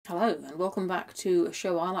Hello, and welcome back to a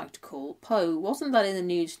show I like to call Poe. Wasn't that in the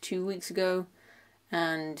news 2 weeks ago?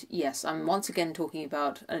 And yes, I'm once again talking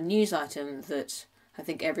about a news item that I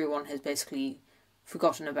think everyone has basically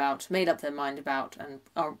forgotten about, made up their mind about, and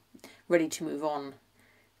are ready to move on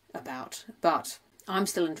about. But I'm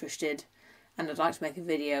still interested, and I'd like to make a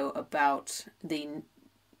video about the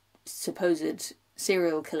supposed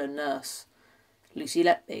serial killer nurse, Lucy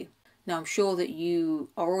Letby. Now, I'm sure that you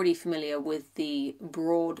are already familiar with the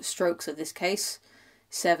broad strokes of this case.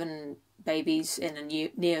 7 babies in a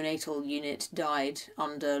neonatal unit died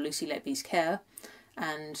under Lucy Letby's care,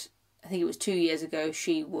 and I think it was 2 years ago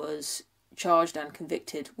she was charged and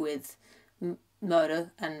convicted with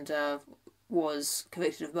murder, and was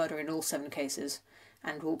convicted of murder in all 7 cases,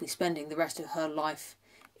 and will be spending the rest of her life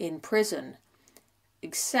in prison.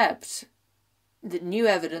 Except that new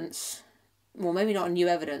evidence, well, maybe not new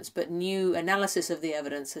evidence, but new analysis of the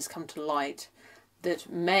evidence has come to light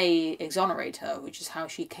that may exonerate her, which is how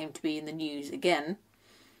she came to be in the news again.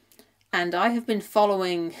 And I have been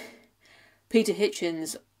following Peter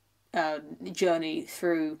Hitchens' journey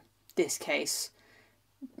through this case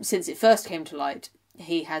since it first came to light.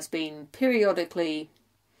 He has been periodically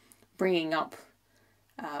bringing up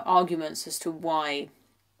arguments as to why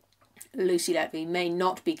Lucy Letby may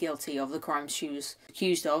not be guilty of the crimes she was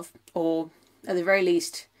accused of, or at the very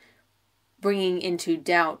least bringing into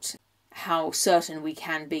doubt how certain we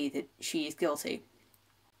can be that she is guilty.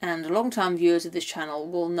 And long-time viewers of this channel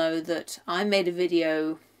will know that I made a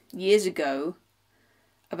video years ago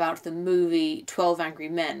about the movie 12 Angry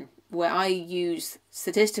Men, where I used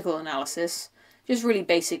statistical analysis, just really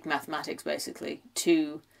basic mathematics basically,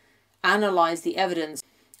 to analyse the evidence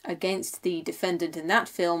against the defendant in that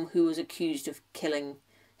film who was accused of killing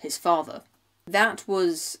his father. That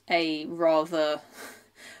was a rather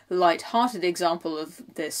light-hearted example of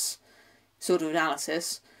this sort of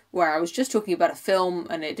analysis, where I was just talking about a film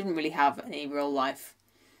and it didn't really have any real-life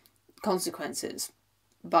consequences.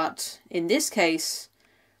 But in this case,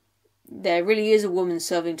 there really is a woman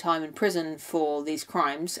serving time in prison for these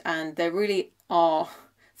crimes, and there really are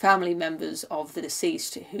family members of the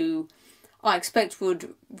deceased who I expect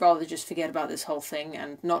would rather just forget about this whole thing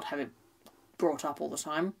and not have it brought up all the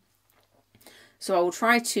time. So I will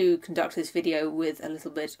try to conduct this video with a little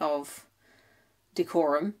bit of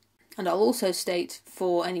decorum, and I'll also state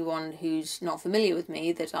for anyone who's not familiar with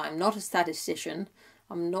me that I'm not a statistician,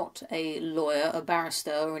 I'm not a lawyer, a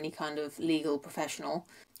barrister, or any kind of legal professional.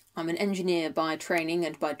 I'm an engineer by training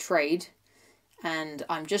and by trade, and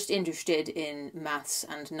I'm just interested in maths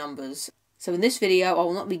and numbers. So in this video I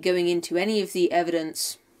will not be going into any of the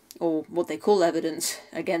evidence, or what they call evidence,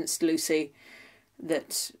 against Lucy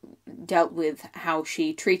that dealt with how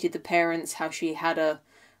she treated the parents, how she had a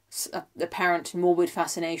apparent morbid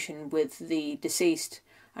fascination with the deceased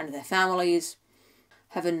and their families.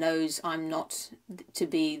 Heaven knows I'm not to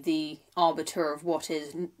be the arbiter of what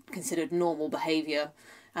is considered normal behaviour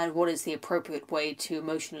and what is the appropriate way to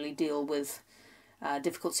emotionally deal with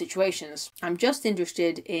difficult situations. I'm just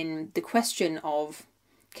interested in the question of,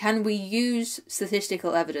 can we use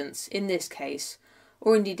statistical evidence in this case,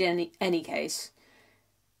 or indeed any case,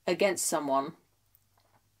 against someone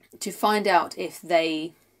to find out if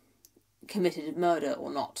they committed murder or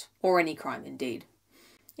not, or any crime indeed.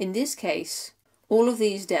 In this case, all of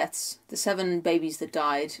these deaths, the 7 babies that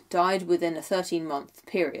died within a 13-month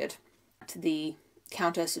period at the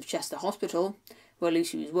Countess of Chester Hospital, where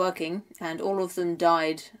Lucy was working, and all of them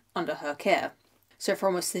died under her care. So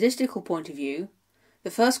from a statistical point of view, the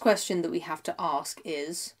first question that we have to ask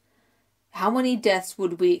is, how many deaths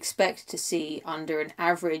would we expect to see under an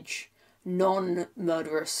average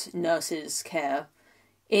non-murderous nurse's care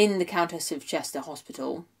in the Countess of Chester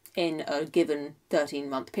Hospital in a given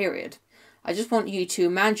 13-month period? I just want you to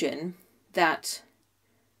imagine that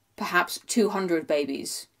perhaps 200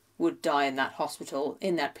 babies would die in that hospital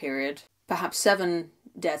in that period. Perhaps 7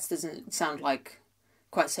 deaths doesn't sound like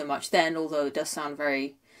quite so much then, although it does sound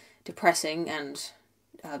very depressing and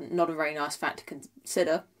not a very nice fact to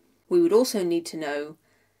consider. We would also need to know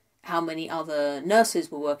how many other nurses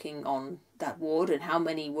were working on that ward and how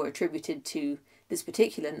many were attributed to this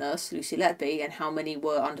particular nurse, Lucy Letby, and how many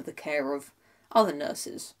were under the care of other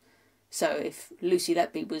nurses. So if Lucy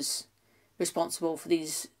Letby was responsible for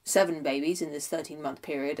these 7 babies in this 13-month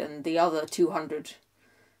period, and the other 200,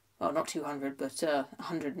 well, not 200, but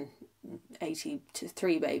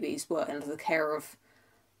 183 babies were under the care of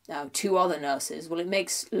 2 other nurses, well, it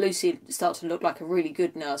makes Lucy start to look like a really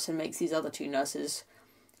good nurse and makes these other 2 nurses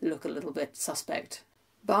look a little bit suspect.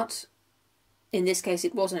 But in this case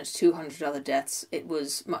it wasn't 200 other deaths, it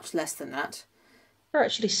was much less than that.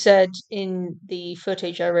 Actually said in the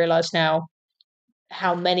footage, I realise now,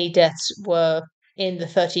 how many deaths were in the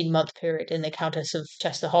 13-month period in the Countess of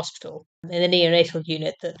Chester Hospital, in the neonatal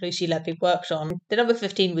unit that Lucy Letby worked on. The number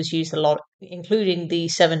 15 was used a lot, including the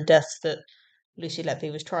 7 deaths that Lucy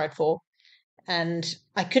Letby was tried for. And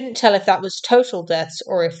I couldn't tell if that was total deaths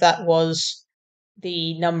or if that was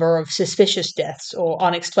the number of suspicious deaths or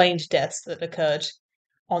unexplained deaths that occurred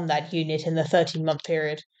on that unit in the 13-month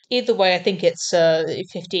period. Either way, I think it's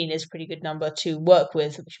 15 is a pretty good number to work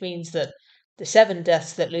with, which means that the 7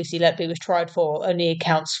 deaths that Lucy Letby was tried for only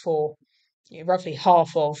accounts for roughly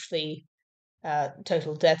half of the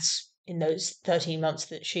total deaths in those 13 months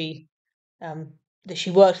that she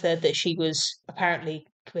worked there, that she was apparently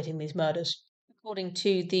committing these murders. According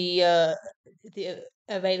to the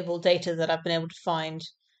available data that I've been able to find,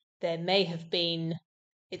 there may have been,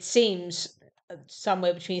 it seems,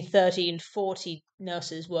 somewhere between 30 and 40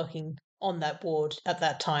 nurses working on that ward at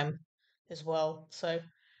that time as well. So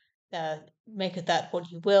make of that what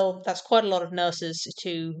you will. That's quite a lot of nurses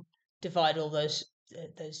to divide all those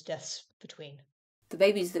deaths between. The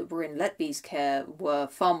babies that were in Letby's care were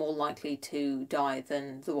far more likely to die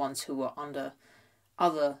than the ones who were under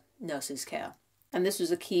other nurses' care. And this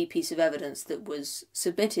was a key piece of evidence that was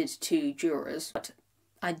submitted to jurors. But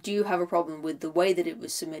I do have a problem with the way that it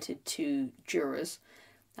was submitted to jurors,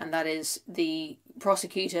 and that is the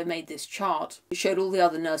prosecutor made this chart, showed all the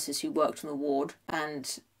other nurses who worked on the ward,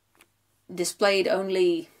 and displayed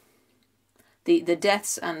only the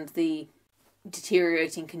deaths and the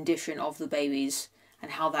deteriorating condition of the babies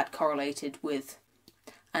and how that correlated with,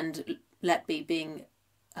 and Letby being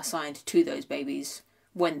assigned to those babies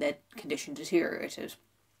when their condition deteriorated.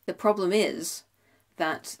 The problem is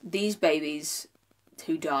that these babies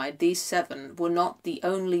who died, these 7, were not the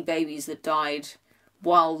only babies that died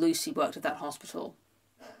while Lucy worked at that hospital.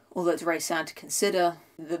 Although it's very sad to consider,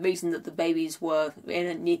 the reason that the babies were in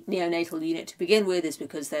a neonatal unit to begin with is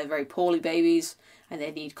because they're very poorly babies and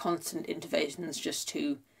they need constant interventions just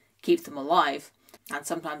to keep them alive. And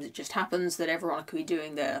sometimes it just happens that everyone can be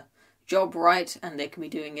doing their job right and they can be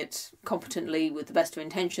doing it competently with the best of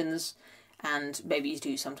intentions, and babies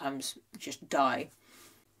do sometimes just die.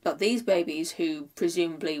 But these babies, who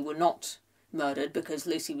presumably were not murdered because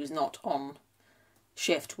Lucy was not on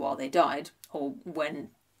shift while they died, or when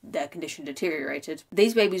their condition deteriorated,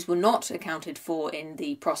 these babies were not accounted for in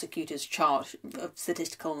the prosecutor's chart of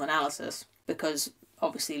statistical analysis, because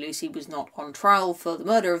obviously Lucy was not on trial for the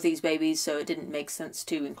murder of these babies, so it didn't make sense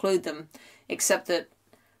to include them, except that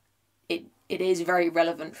it is very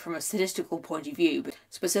relevant from a statistical point of view. But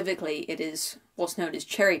specifically, it is what's known as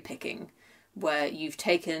cherry picking, where you've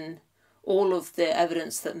taken all of the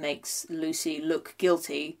evidence that makes Lucy look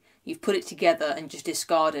guilty, you've put it together and just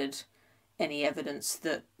discarded any evidence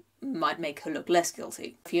that might make her look less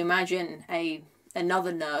guilty. If you imagine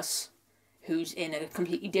another nurse who's in a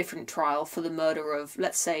completely different trial for the murder of,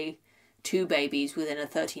 let's say, 2 babies within a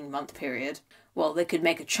 13-month period, well, they could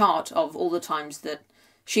make a chart of all the times that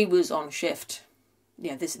she was on shift.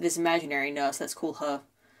 This imaginary nurse, let's call her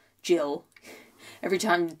Jill. Every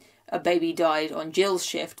time a baby died on Jill's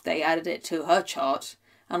shift, they added it to her chart,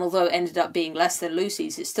 and although it ended up being less than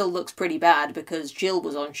Lucy's, it still looks pretty bad because Jill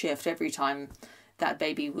was on shift every time that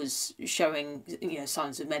baby was showing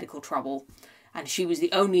signs of medical trouble, and she was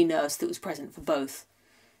the only nurse that was present for both.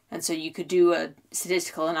 And so you could do a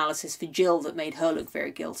statistical analysis for Jill that made her look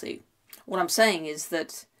very guilty. What I'm saying is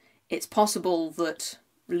that it's possible that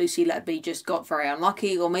Lucy Letby just got very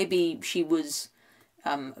unlucky, or maybe she was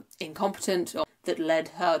incompetent, or that led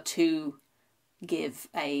her to give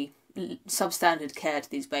a substandard care to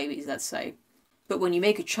these babies, let's say. But when you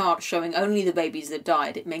make a chart showing only the babies that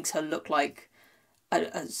died, it makes her look like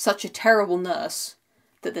such a terrible nurse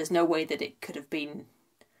that there's no way that it could have been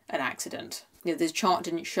an accident. This chart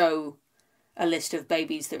didn't show a list of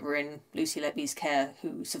babies that were in Lucy Letby's care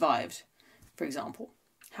who survived, for example.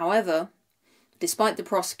 However, despite the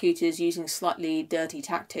prosecutors using slightly dirty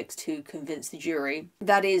tactics to convince the jury,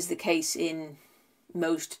 that is the case in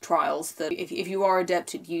most trials, that if you are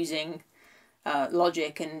adept at using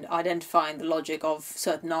logic and identifying the logic of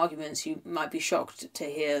certain arguments, you might be shocked to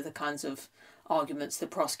hear the kinds of arguments that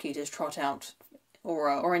prosecutors trot out,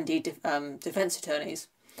 or indeed defence attorneys.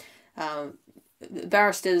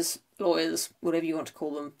 Barristers, lawyers, whatever you want to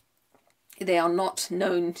call them, they are not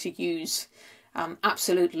known to use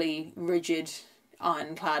absolutely rigid,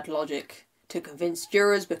 ironclad logic to convince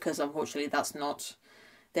jurors, because unfortunately that's not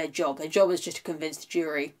their job. Their job is just to convince the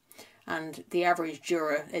jury, and the average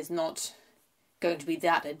juror is not going to be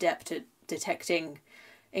that adept at detecting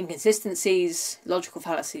inconsistencies, logical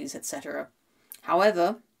fallacies, etc.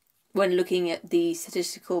 However, when looking at the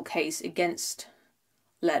statistical case against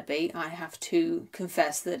Letby, I have to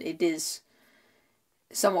confess that it is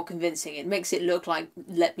somewhat convincing. It makes it look like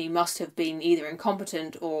Letby must have been either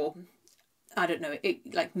incompetent or, I don't know,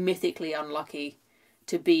 like mythically unlucky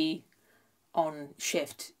to be on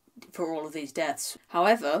shift for all of these deaths.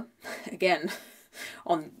 However, again,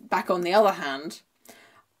 back on the other hand,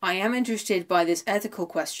 I am interested by this ethical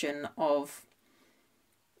question of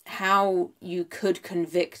how you could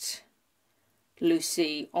convict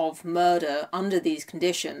Lucy of murder under these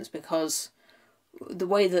conditions, because the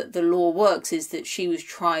way that the law works is that she was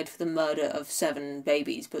tried for the murder of 7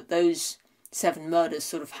 babies, but those 7 murders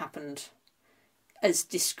sort of happened as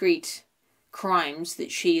discrete crimes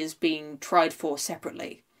that she is being tried for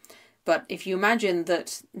separately. But if you imagine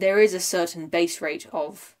that there is a certain base rate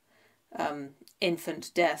of infant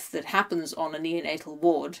death that happens on a neonatal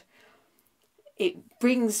ward, it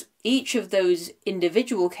brings each of those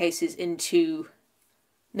individual cases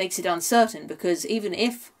makes it uncertain, because even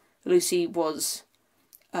if Lucy was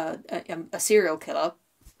a serial killer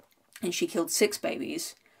and she killed 6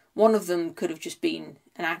 babies, one of them could have just been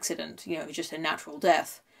an accident, just a natural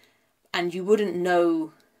death, and you wouldn't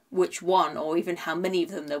know which one or even how many of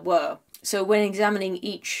them there were. So when examining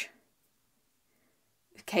each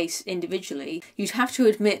case individually, you'd have to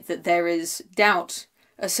admit that there is doubt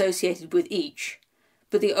associated with each,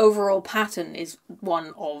 but the overall pattern is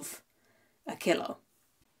one of a killer.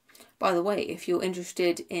 By the way, if you're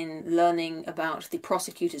interested in learning about the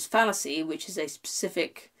prosecutor's fallacy, which is a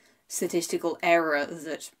specific statistical error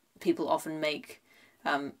that people often make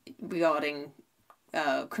regarding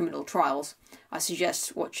criminal trials, I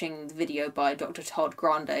suggest watching the video by Dr. Todd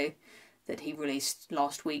Grande that he released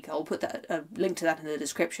last week. I'll put a link to that in the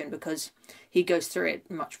description, because he goes through it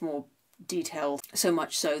in much more detail, so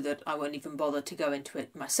much so that I won't even bother to go into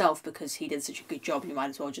it myself, because he did such a good job. You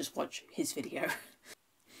might as well just watch his video.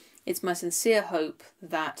 It's my sincere hope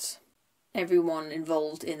that everyone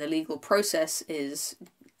involved in the legal process is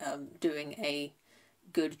doing a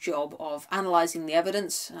good job of analysing the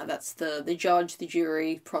evidence. That's the judge, the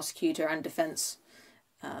jury, prosecutor and defence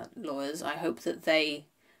lawyers. I hope that they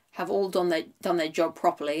have all done their job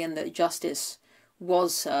properly, and that justice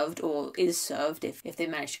was served or is served if they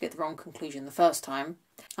managed to get the wrong conclusion the first time.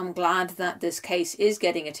 I'm glad that this case is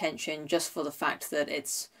getting attention just for the fact that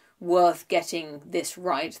it's worth getting this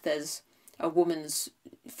right. There's a woman's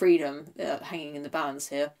freedom hanging in the balance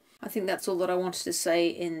here. I think that's all that I wanted to say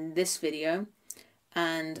in this video,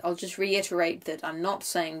 and I'll just reiterate that I'm not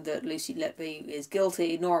saying that Lucy Letby is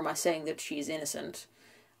guilty, nor am I saying that she is innocent.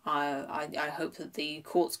 I hope that the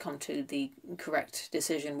courts come to the correct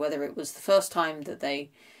decision, whether it was the first time that they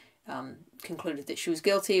concluded that she was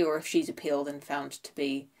guilty, or if she's appealed and found to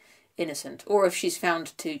be innocent, or if she's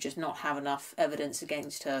found to just not have enough evidence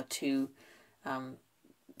against her to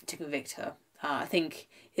convict her. I think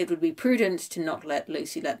it would be prudent to not let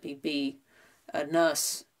Lucy Letby be a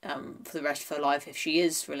nurse for the rest of her life if she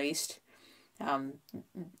is released.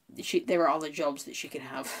 There are other jobs that she could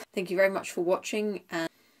have. Thank you very much for watching,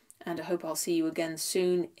 and I hope I'll see you again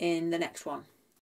soon in the next one.